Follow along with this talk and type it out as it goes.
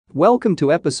Welcome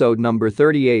to episode number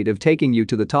 38 of Taking You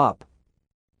to the Top.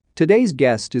 Today's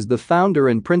guest is the founder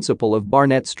and principal of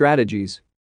Barnett Strategies.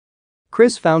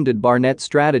 Chris founded Barnett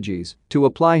Strategies to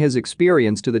apply his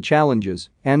experience to the challenges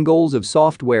and goals of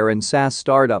software and SaaS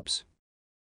startups.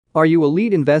 Are you a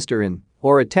lead investor in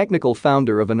or a technical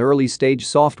founder of an early-stage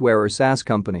software or SaaS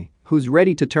company who's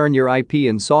ready to turn your IP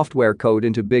and software code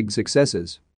into big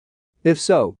successes? If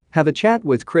so, have a chat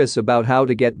with Chris about how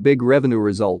to get big revenue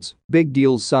results, big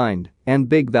deals signed, and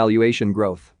big valuation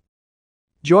growth.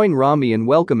 Join Rami in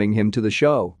welcoming him to the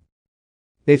show.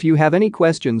 If you have any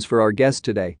questions for our guest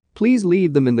today, please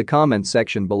leave them in the comments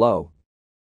section below.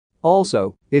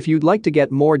 Also, if you'd like to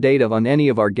get more data on any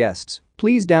of our guests,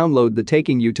 please download the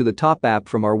Taking You to the Top app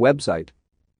from our website.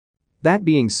 That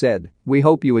being said, we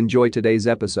hope you enjoy today's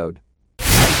episode.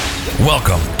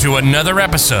 Welcome to another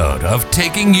episode of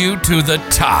Taking You to the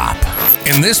Top.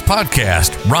 In this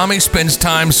podcast, Rami spends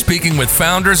time speaking with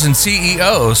founders and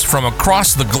CEOs from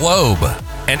across the globe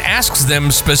and asks them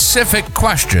specific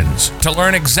questions to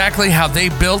learn exactly how they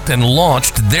built and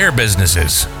launched their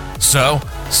businesses. So,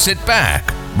 sit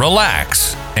back,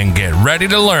 relax, and get ready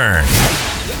to learn.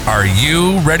 Are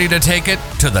you ready to take it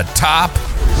to the top?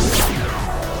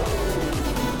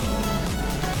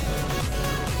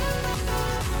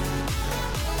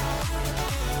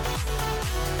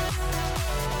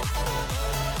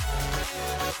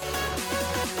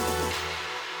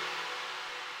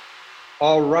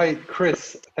 All right,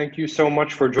 Chris, thank you so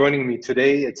much for joining me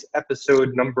today. It's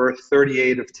episode number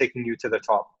 38 of Taking You to the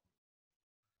Top.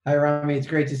 Hi, Rami. It's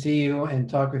great to see you and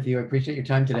talk with you. I appreciate your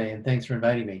time today, and thanks for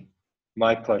inviting me.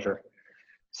 My pleasure.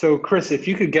 So, Chris, if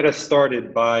you could get us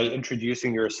started by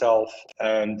introducing yourself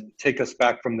and take us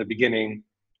back from the beginning,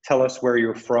 tell us where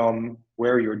you're from,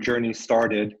 where your journey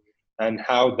started, and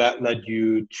how that led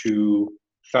you to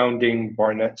founding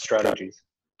Barnett Strategies.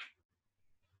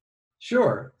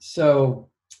 Sure. So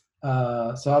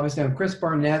obviously I'm Chris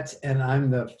Barnett, and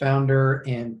I'm the founder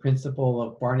and principal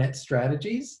of Barnett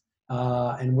Strategies.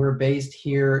 And we're based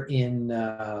here in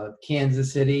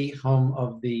Kansas City, home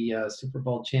of the Super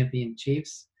Bowl champion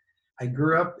Chiefs. I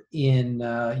grew up in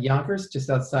Yonkers, just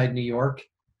outside New York.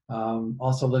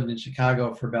 Also lived in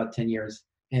Chicago for about 10 years.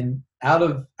 And out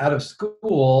of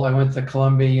school, I went to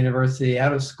Columbia University.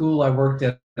 Out of school, I worked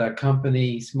at a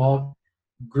company,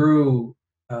 grew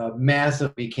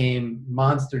massive, became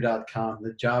Monster.com,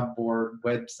 the job board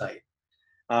website.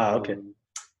 Okay.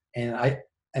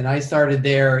 And I started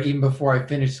there even before I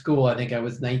finished school. I think I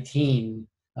was 19.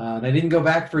 And I didn't go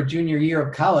back for a junior year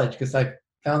of college because I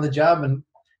found the job and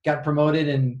got promoted.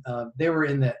 And they were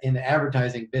in the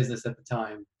advertising business at the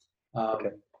time.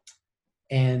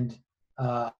 And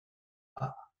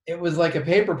it was like a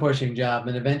paper pushing job.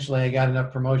 And eventually I got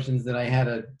enough promotions that I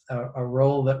had a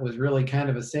role that was really kind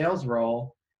of a sales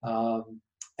role.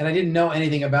 And I didn't know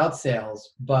anything about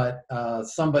sales, but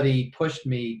somebody pushed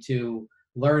me to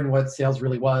learn what sales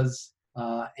really was.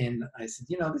 And I said,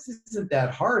 this isn't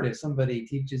that hard if somebody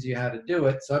teaches you how to do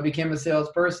it. So I became a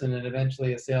salesperson and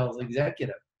eventually a sales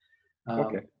executive,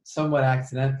 somewhat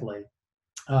accidentally.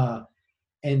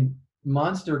 And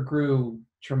Monster grew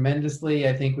tremendously.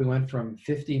 I think we went from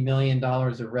 $50 million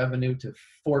of revenue to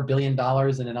 $4 billion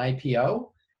in an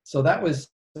IPO. So that was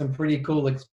some pretty cool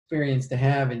experience to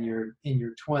have in your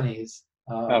 20s.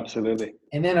 Absolutely.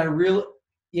 And then I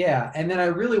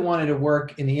really wanted to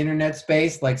work in the internet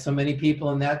space, like so many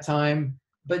people in that time.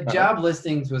 But job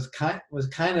listings was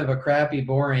kind of a crappy,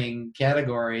 boring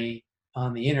category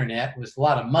on the internet. It was a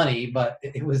lot of money, but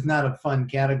it was not a fun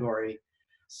category.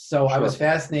 So I was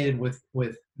fascinated with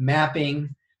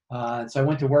mapping. So I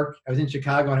went to work. I was in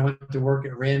Chicago, and I went to work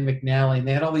at Rand McNally, and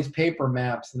they had all these paper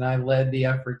maps, and I led the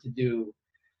effort to do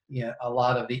a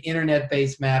lot of the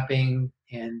internet-based mapping,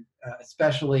 and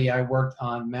especially I worked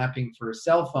on mapping for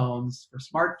cell phones, for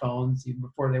smartphones, even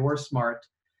before they were smart.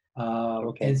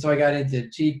 And so I got into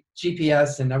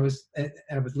GPS, and I was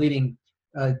leading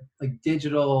like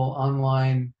digital,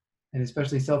 online, and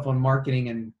especially cell phone marketing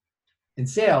and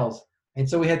sales. And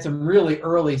so we had some really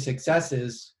early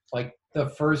successes, like the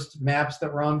first maps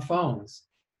that were on phones.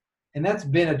 And that's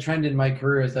been a trend in my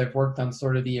career as I've worked on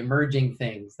sort of the emerging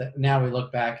things that now we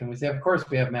look back and we say, of course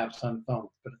we have maps on phones.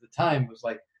 But at the time it was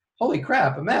like, holy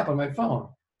crap, a map on my phone.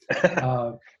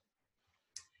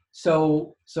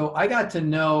 So I got to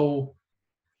know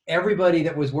everybody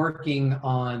that was working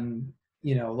on,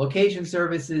 location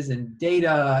services and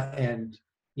data and,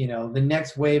 the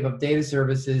next wave of data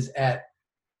services at,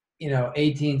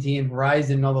 AT&T and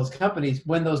Verizon and all those companies,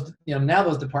 when those, now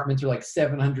those departments are like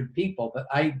 700 people, but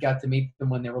I got to meet them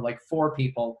when they were like 4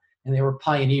 people and they were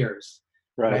pioneers.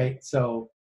 Right. So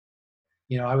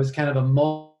I was kind of a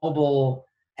mobile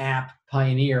app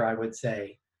pioneer, I would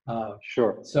say.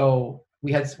 Sure. So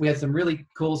we had some really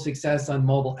cool success on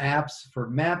mobile apps for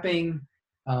mapping.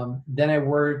 Then I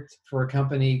worked for a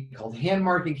company called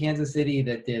Handmark in Kansas City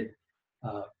that did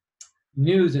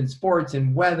news and sports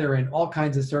and weather and all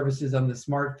kinds of services on the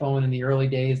smartphone in the early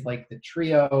days, like the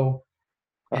Trio.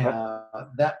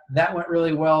 That went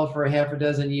really well for a half a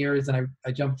dozen years, and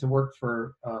I jumped to work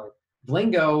for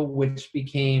Vlingo, which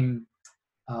became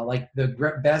like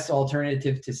the best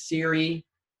alternative to Siri.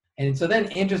 And so then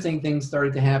interesting things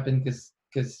started to happen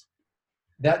because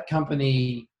that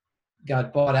company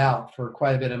got bought out for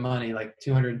quite a bit of money, like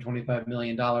 $225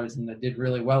 million, and it did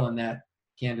really well in that,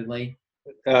 candidly.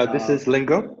 This is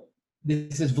Lingo?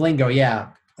 This is Vlingo, yeah.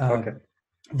 Okay.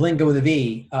 Vlingo with a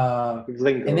V.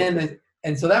 Lingo. And then,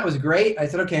 and so that was great. I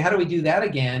said, okay, how do we do that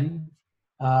again?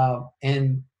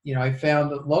 And, I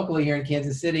found that locally here in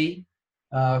Kansas City,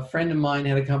 a friend of mine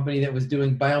had a company that was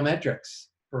doing biometrics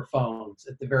for phones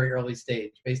at the very early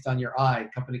stage based on your eye, a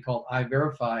company called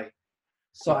iVerify.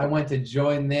 So I went to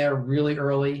join there really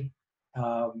early.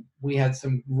 We had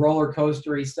some roller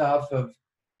coastery stuff of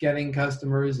getting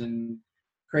customers and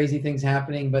crazy things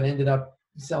happening, but ended up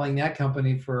selling that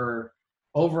company for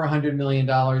over $100 million,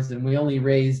 and we only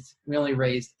raised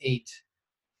 $8.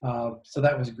 So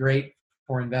that was great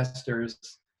for investors.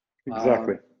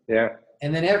 Exactly. Yeah.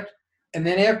 And then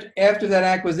after that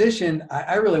acquisition,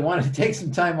 I really wanted to take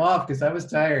some time off because I was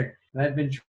tired, and I'd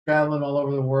been traveling all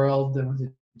over the world and was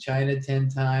in China 10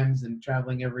 times and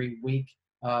traveling every week.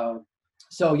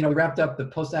 So we wrapped up the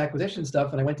post-acquisition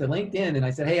stuff, and I went to LinkedIn and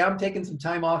I said, hey, I'm taking some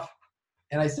time off.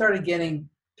 And I started getting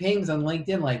pings on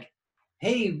LinkedIn like,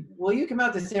 hey, will you come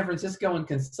out to San Francisco and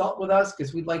consult with us?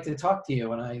 Because we'd like to talk to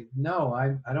you. And I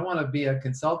don't want to be a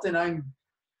consultant. I'm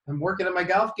working on my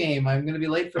golf game. I'm going to be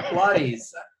late for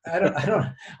Pilates. I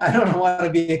don't want to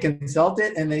be a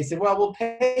consultant. And they said, well, we'll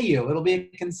pay you. It'll be a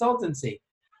consultancy.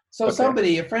 So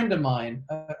somebody, a friend of mine,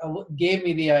 gave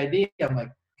me the idea. I'm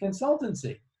like,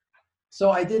 consultancy.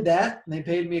 So I did that, and they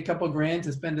paid me a couple grand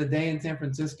to spend a day in San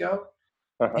Francisco.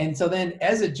 And so then,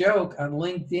 as a joke on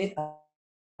LinkedIn,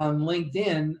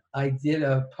 I did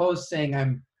a post saying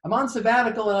I'm on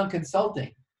sabbatical and I'm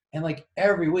consulting. And like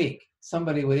every week,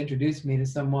 somebody would introduce me to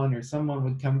someone, or someone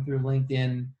would come through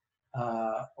LinkedIn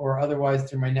or otherwise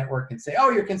through my network and say,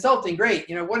 "Oh, you're consulting, great.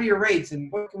 What are your rates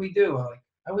and what can we do?" I'm like,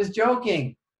 I was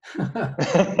joking,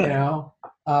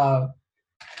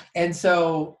 And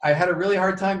so I had a really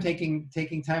hard time taking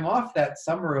time off that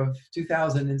summer of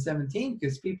 2017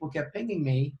 because people kept pinging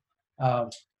me,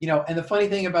 And the funny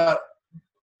thing about,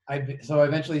 so I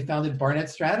eventually founded Barnett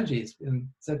Strategies and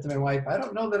said to my wife, I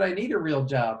don't know that I need a real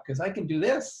job because I can do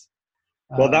this.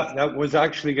 Well, that was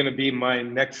actually going to be my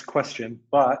next question,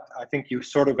 but I think you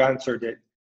sort of answered it.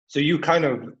 So you kind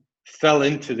of fell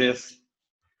into this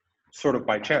sort of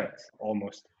by chance,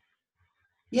 almost.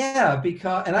 Yeah,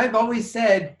 and I've always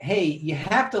said, hey, you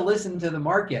have to listen to the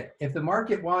market. If the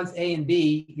market wants A and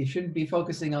B, you shouldn't be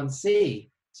focusing on C.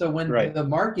 So when the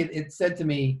market, it said to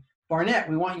me, Barnett,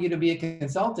 we want you to be a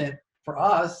consultant for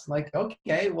us. Like,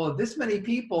 okay, well, if this many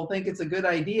people think it's a good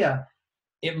idea,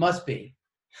 it must be.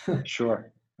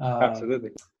 Sure.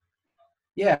 Absolutely.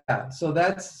 Yeah. So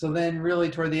then really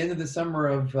toward the end of the summer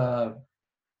of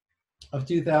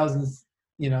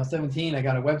 2017, I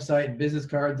got a website and business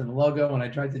cards and a logo, and I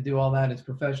tried to do all that as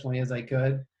professionally as I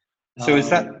could. So is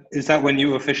that when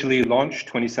you officially launched,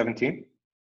 2017?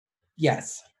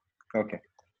 Yes. Okay.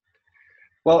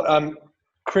 Well,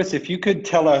 Chris, if you could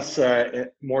tell us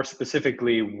more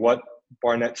specifically what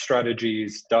Barnett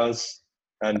Strategies does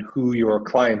and who your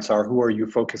clients are, who are you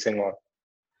focusing on?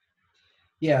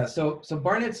 Yeah, so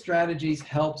Barnett Strategies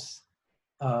helps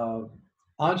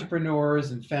entrepreneurs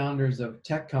and founders of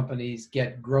tech companies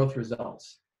get growth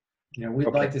results. We'd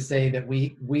like to say that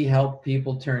we help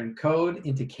people turn code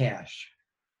into cash.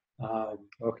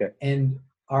 And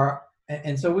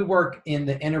so we work in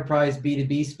the enterprise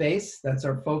B2B space. That's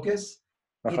our focus.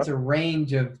 It's a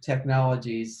range of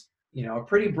technologies, a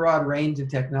pretty broad range of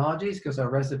technologies because our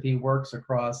recipe works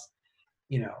across,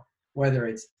 whether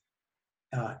it's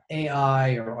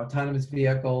AI or autonomous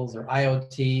vehicles or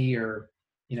IoT or,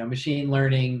 machine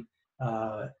learning.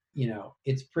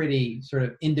 It's pretty sort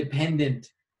of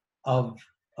independent of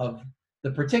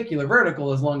the particular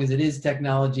vertical, as long as it is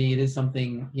technology, it is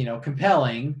something,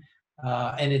 compelling,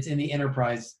 and it's in the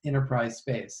enterprise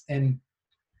space. And,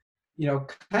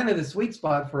 kind of the sweet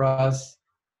spot for us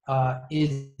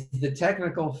is the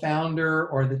technical founder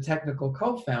or the technical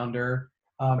co-founder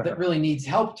that really needs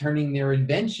help turning their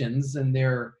inventions and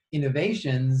their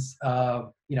innovations,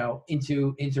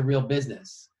 into real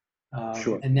business.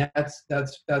 Sure. And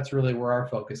that's really where our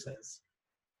focus is.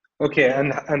 Okay,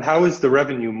 and how is the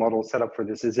revenue model set up for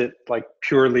this? Is it like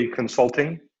purely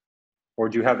consulting, or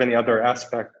do you have any other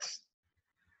aspects?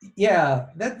 Yeah,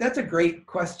 that's a great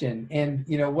question. And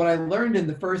what I learned in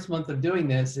the first month of doing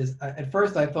this is, at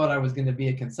first I thought I was going to be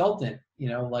a consultant.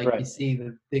 Like Right. you see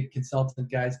the big consultant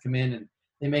guys come in and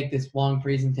they make this long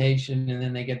presentation and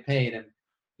then they get paid. And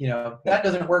that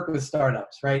doesn't work with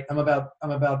startups, right? I'm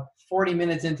about 40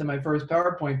 minutes into my first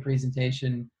PowerPoint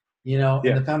presentation, Yeah.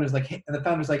 and the founder's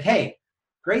like, hey,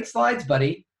 great slides,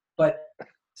 buddy, but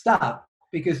stop.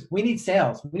 Because we need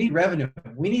sales, we need revenue,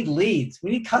 we need leads,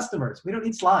 we need customers. We don't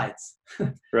need slides.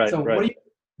 Right. So right.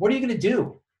 what are you going to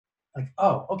do? Like,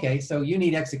 oh, okay, so you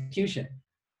need execution.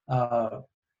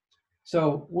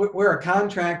 So we're a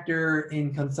contractor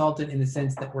and consultant in the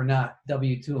sense that we're not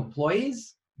W-2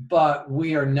 employees, but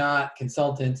we are not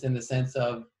consultants in the sense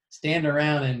of stand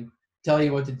around and tell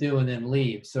you what to do and then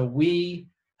leave. So we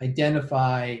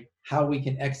identify how we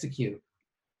can execute.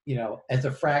 As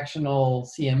a fractional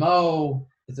CMO,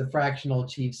 as a fractional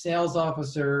chief sales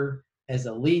officer, as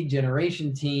a lead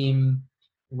generation team,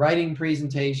 writing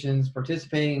presentations,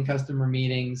 participating in customer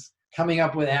meetings, coming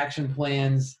up with action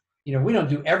plans. We don't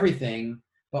do everything,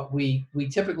 but we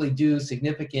typically do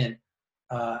significant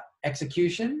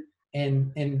execution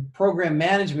and program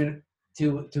management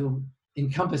to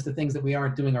encompass the things that we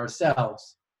aren't doing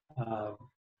ourselves.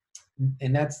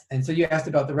 And so you asked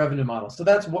about the revenue model. So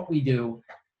that's what we do.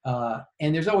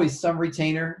 And there's always some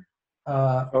retainer.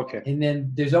 Okay. And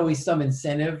then there's always some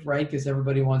incentive, right? Because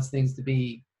everybody wants things to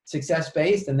be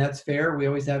success-based, and that's fair. We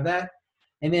always have that.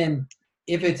 And then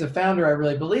if it's a founder I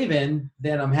really believe in,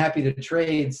 then I'm happy to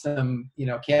trade some,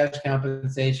 cash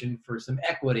compensation for some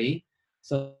equity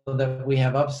so that we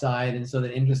have upside and so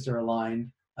that interests are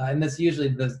aligned. And that's usually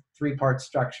the three-part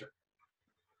structure.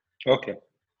 Okay.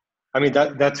 I mean,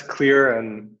 that's clear,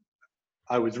 and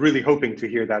I was really hoping to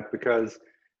hear that because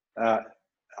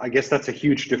I guess that's a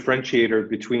huge differentiator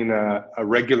between a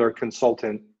regular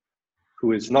consultant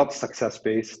who is not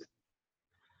success-based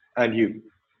and you.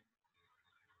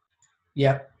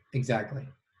 Yep, exactly.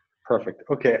 Perfect.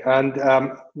 Okay. And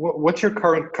what's your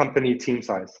current company team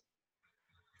size?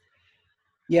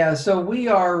 Yeah, so we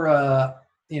are,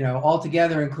 all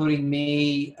together, including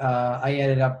me, I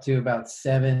added up to about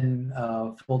 7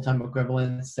 full-time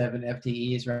equivalents, 7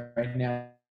 FTEs right now.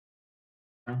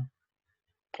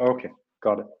 Okay,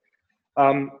 got it.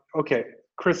 Okay,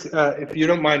 Chris, if you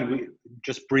don't mind,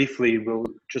 we'll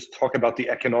just talk about the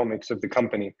economics of the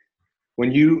company.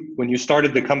 When you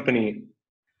started the company,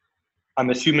 I'm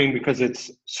assuming because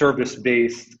it's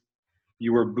service-based,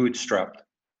 you were bootstrapped.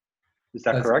 Is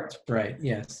that correct? That's right.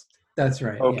 Yes, that's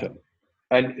right. Okay.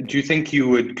 Yeah. And do you think you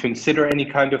would consider any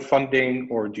kind of funding,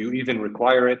 or do you even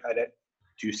require it?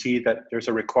 Do you see that there's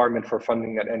a requirement for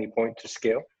funding at any point to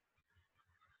scale?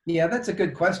 Yeah, that's a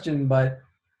good question, but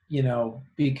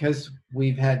because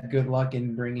we've had good luck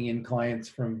in bringing in clients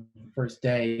from first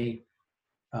day,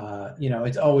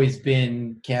 it's always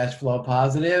been cash flow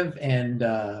positive. And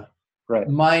right.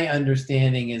 My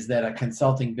understanding is that a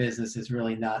consulting business is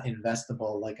really not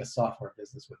investable like a software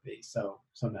business would be. So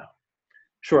no.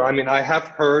 Sure. I mean, I have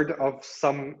heard of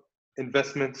some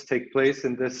investments take place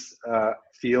in this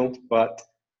field, but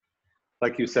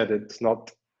like you said, it's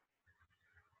not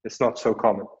so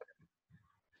common.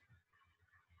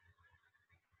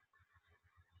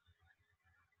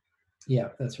 Yeah,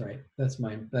 that's right. That's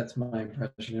my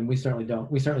impression, and we certainly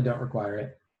don't require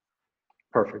it.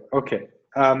 Perfect. Okay.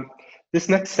 This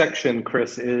next section,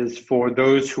 Chris, is for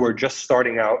those who are just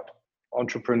starting out,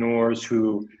 entrepreneurs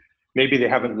who maybe they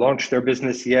haven't launched their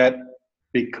business yet,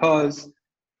 because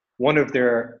one of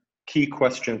their key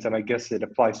questions, and I guess it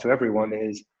applies to everyone,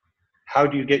 is how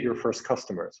do you get your first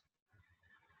customers?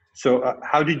 So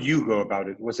how did you go about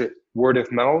it? Was it word of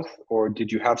mouth, or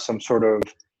did you have some sort of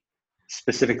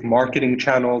specific marketing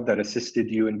channel that assisted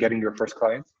you in getting your first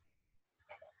clients?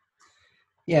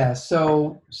 Yeah,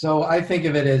 so I think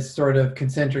of it as sort of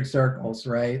concentric circles,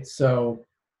 right? So,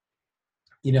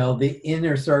 the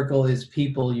inner circle is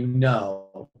people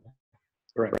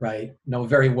right? Know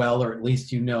very well, or at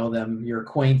least them, you're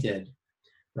acquainted,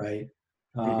 right?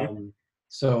 Mm-hmm.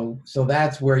 So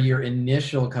that's where your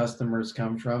initial customers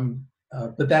come from,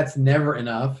 but that's never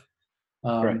enough.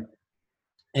 Right.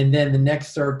 And then the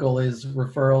next circle is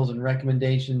referrals and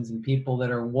recommendations and people that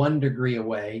are 1 degree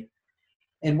away.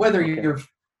 And whether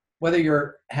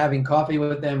you're having coffee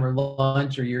with them or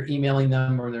lunch, or you're emailing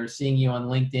them, or they're seeing you on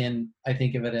LinkedIn, I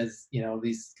think of it as,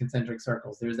 these concentric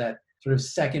circles. There's that sort of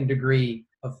second degree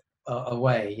of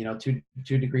away, 2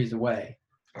 degrees away.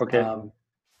 Okay.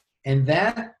 And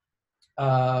that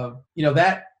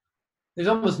that there's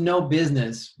almost no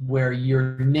business where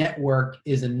your network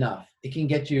is enough. It can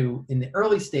get you in the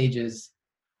early stages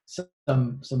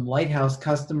some lighthouse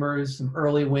customers, some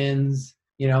early wins,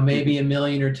 maybe $1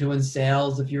 million or $2 million in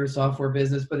sales if you're a software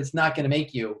business, but it's not going to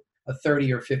make you a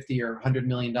 30 or 50 or $100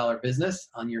 million business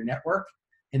on your network.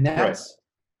 And that's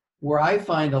where I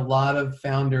find a lot of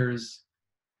founders,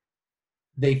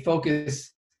 they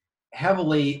focus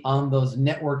heavily on those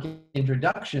network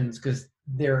introductions because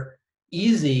they're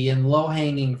easy and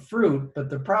low-hanging fruit, but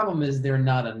the problem is they're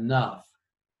not enough,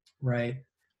 right?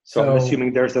 So I'm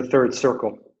assuming there's a third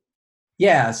circle.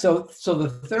 Yeah, so the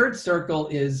third circle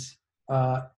is,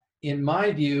 in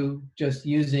my view, just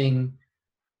using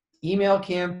email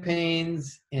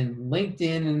campaigns and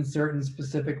LinkedIn in certain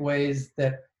specific ways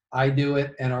that I do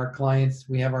it, and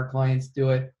we have our clients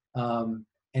do it.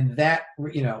 And that,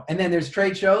 and then there's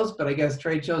trade shows, but I guess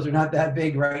trade shows are not that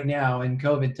big right now in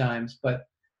COVID times. But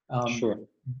Sure.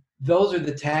 Those are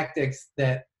the tactics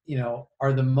that,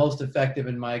 are the most effective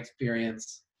in my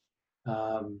experience.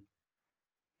 Those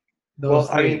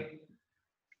three. I mean,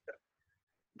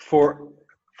 for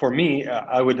me,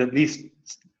 I would at least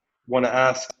want to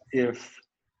ask if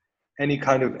any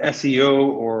kind of SEO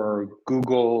or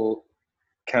Google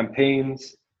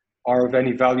campaigns are of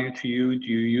any value to you. Do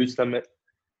you use them? Do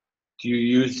you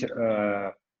use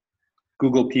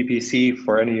Google PPC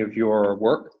for any of your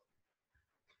work?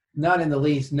 Not in the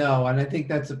least, no. And I think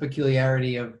that's a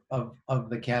peculiarity of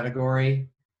the category.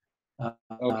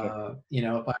 Okay.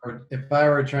 If I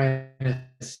were trying to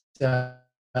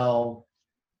sell,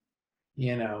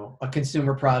 a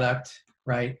consumer product,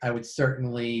 right, I would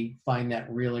certainly find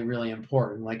that really, really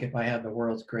important. Like if I had the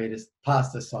world's greatest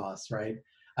pasta sauce, right,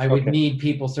 I would need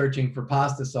people searching for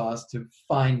pasta sauce to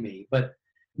find me. But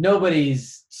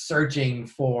nobody's searching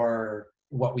for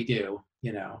what we do,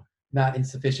 not in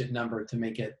sufficient number to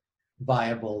make it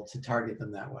viable to target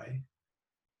them that way.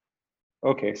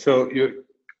 Okay, so you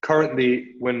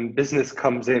currently, when business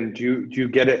comes in, do you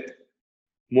get it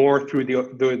more through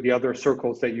the other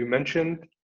circles that you mentioned?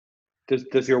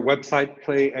 Does your website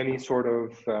play any sort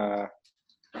of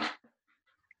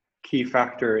key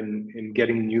factor in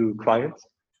getting new clients?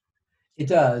 It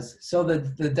does. So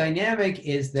the dynamic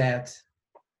is that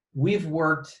we've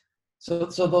worked, so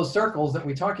those circles that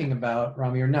we're talking about,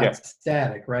 Rami, are not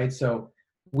static, right? So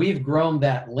we've grown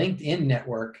that LinkedIn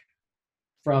network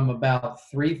from about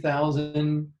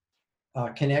 3,000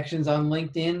 connections on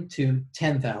LinkedIn to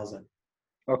 10,000.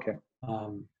 Okay.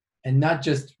 And not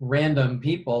just random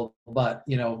people, but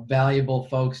valuable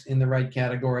folks in the right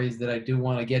categories that I do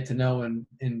want to get to know and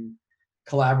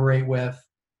collaborate with.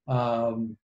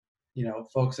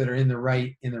 Folks that are in the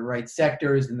right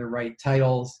sectors, in the right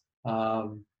titles.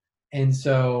 And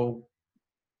so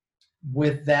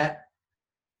with that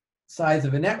size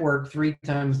of a network, 3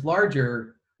 times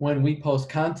larger, when we post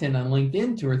content on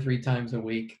LinkedIn 2 or 3 times a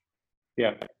week,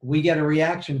 we get a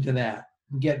reaction to that.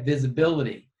 We get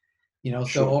visibility.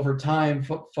 So over time,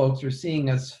 folks are seeing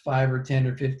us 5 or 10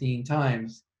 or 15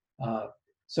 times.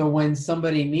 So when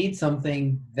somebody needs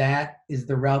something, that is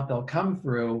the route they'll come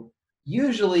through.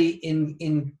 Usually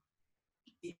in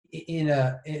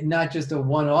a not just a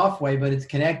one-off way, but it's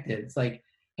connected. It's like,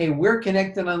 hey, we're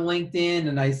connected on LinkedIn,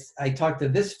 and I talked to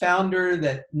this founder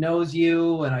that knows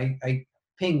you, and I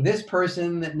ping this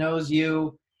person that knows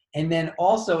you, and then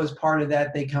also as part of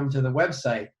that, they come to the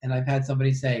website, and I've had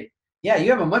somebody say, yeah, you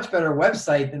have a much better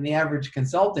website than the average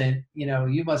consultant.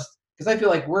 You must, because I feel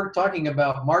like we're talking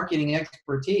about marketing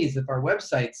expertise. If our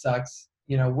website sucks,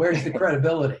 where's the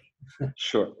credibility?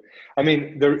 Sure. I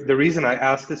mean, the reason I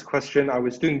asked this question, I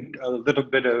was doing a little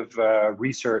bit of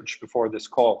research before this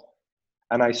call,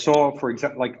 and I saw, for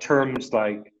example, like terms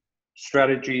like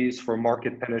strategies for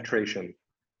market penetration,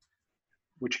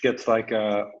 which gets like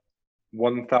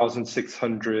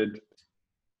 1,600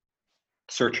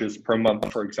 searches per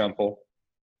month, for example.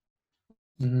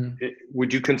 Mm-hmm.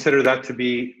 Would you consider that to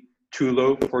be too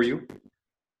low for you?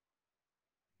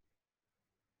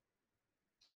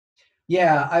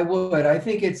 Yeah, I would. I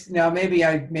think it's now maybe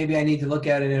I need to look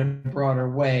at it in a broader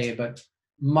way, but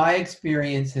my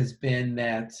experience has been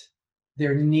that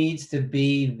there needs to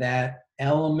be that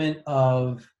element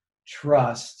of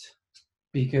trust,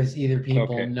 because either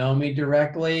people know me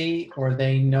directly or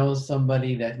they know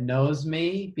somebody that knows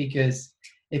me. Because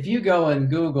if you go and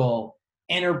Google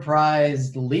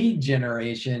enterprise lead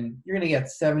generation, you're going to get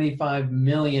 75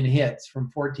 million hits from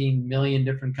 14 million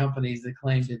different companies that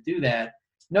claim to do that.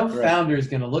 No founder is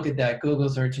going to look at that Google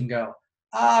search and go,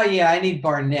 oh yeah, I need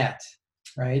Barnett,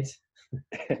 right?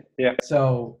 Yeah.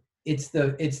 So it's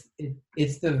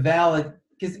the valid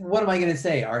because what am I going to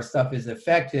say? Our stuff is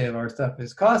effective. Our stuff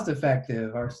is cost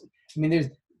effective.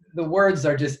 The words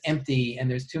are just empty and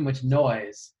there's too much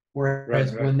noise.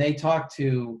 Whereas when they talk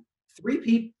to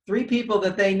three people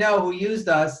that they know who used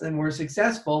us and were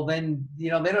successful, then they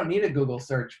don't need a Google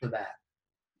search for that.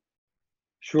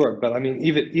 Sure, but I mean,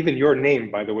 even your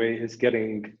name, by the way, is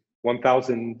getting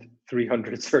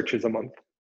 1,300 searches a month.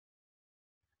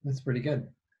 That's pretty good.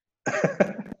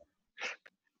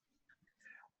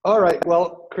 All right.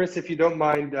 Well, Chris, if you don't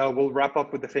mind, we'll wrap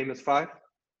up with the famous 5.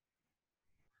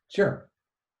 Sure.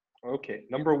 Okay.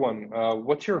 Number 1,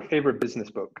 what's your favorite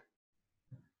business book?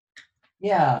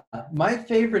 Yeah, my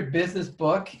favorite business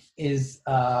book is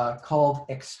called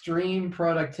Extreme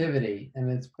Productivity,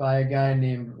 and it's by a guy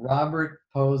named Robert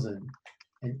Posen.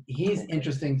 And he's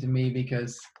interesting to me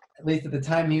because, at least at the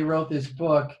time he wrote this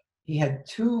book, he had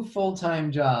 2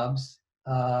 full-time jobs.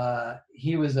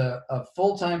 He was a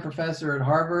full-time professor at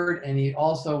Harvard, and he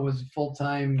also was a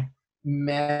full-time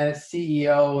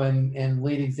CEO and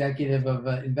lead executive of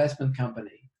an investment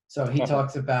company. So he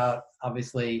talks about,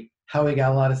 obviously, how he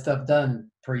got a lot of stuff done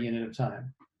per unit of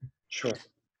time. Sure.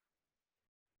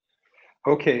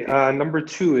 Okay. Number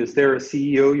 2, is there a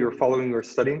CEO you're following or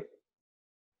studying?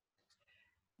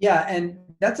 Yeah, and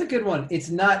that's a good one. It's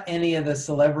not any of the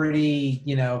celebrity,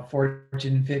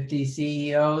 Fortune 50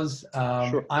 CEOs.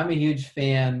 Sure. I'm a huge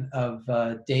fan of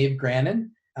Dave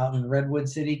Grannon out in Redwood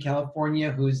City,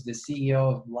 California, who's the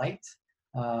CEO of Light.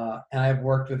 And I've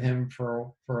worked with him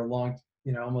for a long,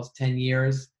 almost 10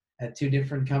 years at 2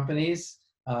 different companies.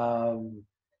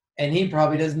 And he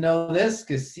probably doesn't know this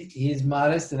because he's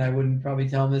modest and I wouldn't probably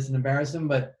tell him this and embarrass him,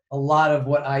 but a lot of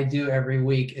what I do every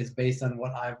week is based on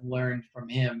what I've learned from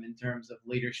him in terms of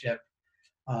leadership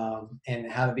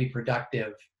and how to be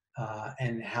productive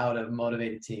and how to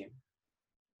motivate a team.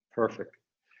 Perfect.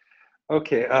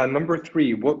 Okay. Number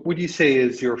 3, what would you say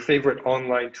is your favorite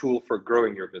online tool for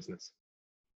growing your business?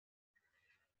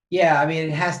 Yeah, I mean,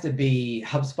 it has to be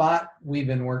HubSpot. We've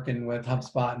been working with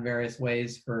HubSpot in various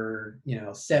ways for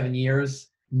 7 years.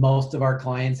 Most of our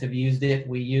clients have used it.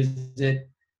 We used it.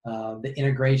 The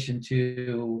integration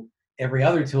to every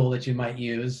other tool that you might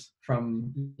use,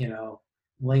 from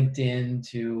LinkedIn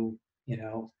to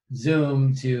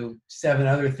Zoom to 7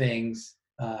 other things,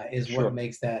 is Sure. what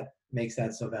makes that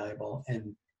so valuable.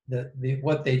 And the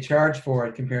what they charge for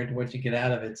it compared to what you get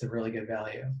out of it's a really good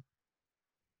value.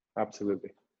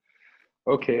 Absolutely.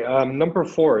 Okay. Number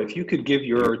 4, if you could give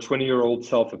your 20-year-old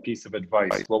self a piece of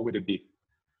advice, what would it be?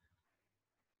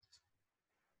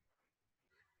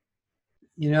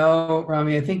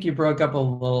 Rami, I think you broke up a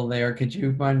little there. Could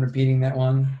you mind repeating that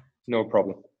one? No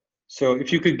problem. So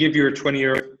if you could give your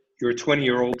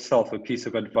 20-year-old self a piece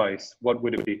of advice, what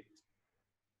would it be?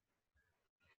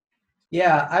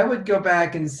 Yeah, I would go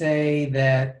back and say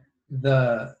that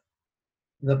the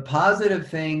positive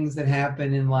things that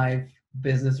happen in life,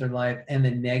 business or life, and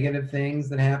the negative things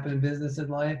that happen in business and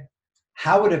life,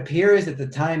 how it appears at the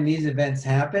time these events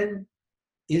happen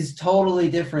is totally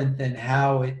different than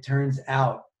how it turns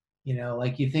out.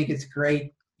 Like you think it's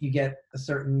great, you get a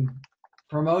certain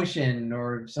promotion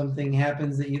or something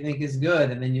happens that you think is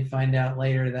good, and then you find out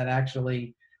later that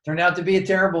actually turned out to be a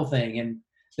terrible thing. And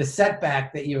the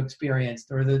setback that you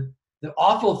experienced or the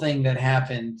awful thing that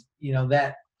happened,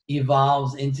 that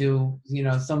evolves into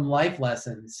some life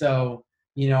lesson. So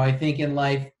I think in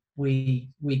life we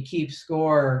keep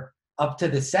score up to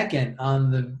the second on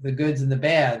the goods and the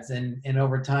bads, and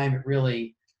over time it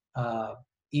really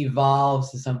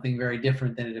evolves to something very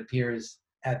different than it appears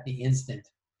at the instant.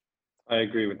 I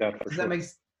agree with that for sure.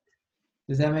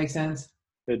 Does that make sense?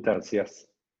 It does, yes.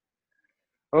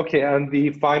 Okay, and the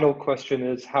final question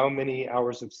is, how many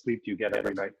hours of sleep do you get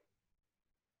every night?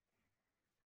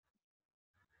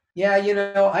 Yeah,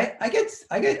 I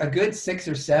get a good 6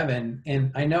 or 7,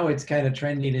 and I know it's kind of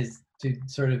trendy to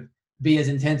sort of be as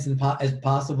intense as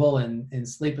possible and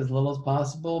sleep as little as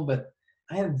possible, but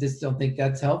I just don't think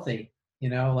that's healthy.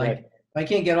 Right. If I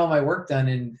can't get all my work done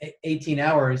in 18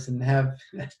 hours and have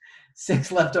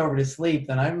 6 left over to sleep,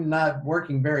 then I'm not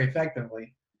working very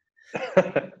effectively.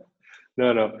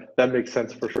 No, that makes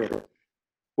sense for sure.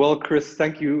 Well, Chris,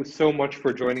 thank you so much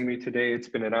for joining me today. It's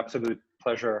been an absolute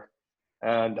pleasure.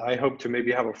 And I hope to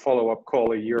maybe have a follow-up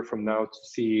call a year from now to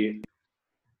see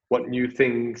what new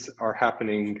things are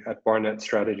happening at Barnett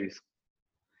Strategies.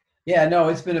 Yeah, no,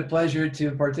 it's been a pleasure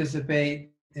to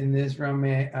participate in this,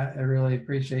 Rami. I really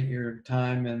appreciate your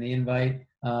time and the invite.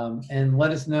 And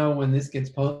let us know when this gets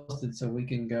posted so we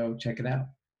can go check it out.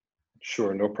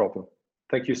 Sure, no problem.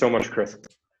 Thank you so much, Chris.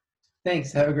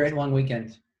 Thanks. Have a great long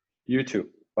weekend. You too.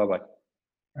 Bye-bye.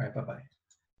 All right, bye-bye.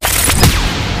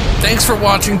 Thanks for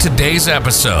watching today's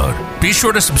episode. Be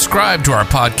sure to subscribe to our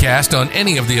podcast on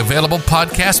any of the available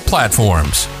podcast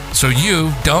platforms so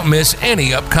you don't miss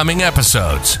any upcoming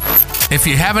episodes. If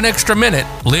you have an extra minute,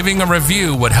 leaving a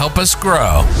review would help us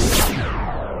grow.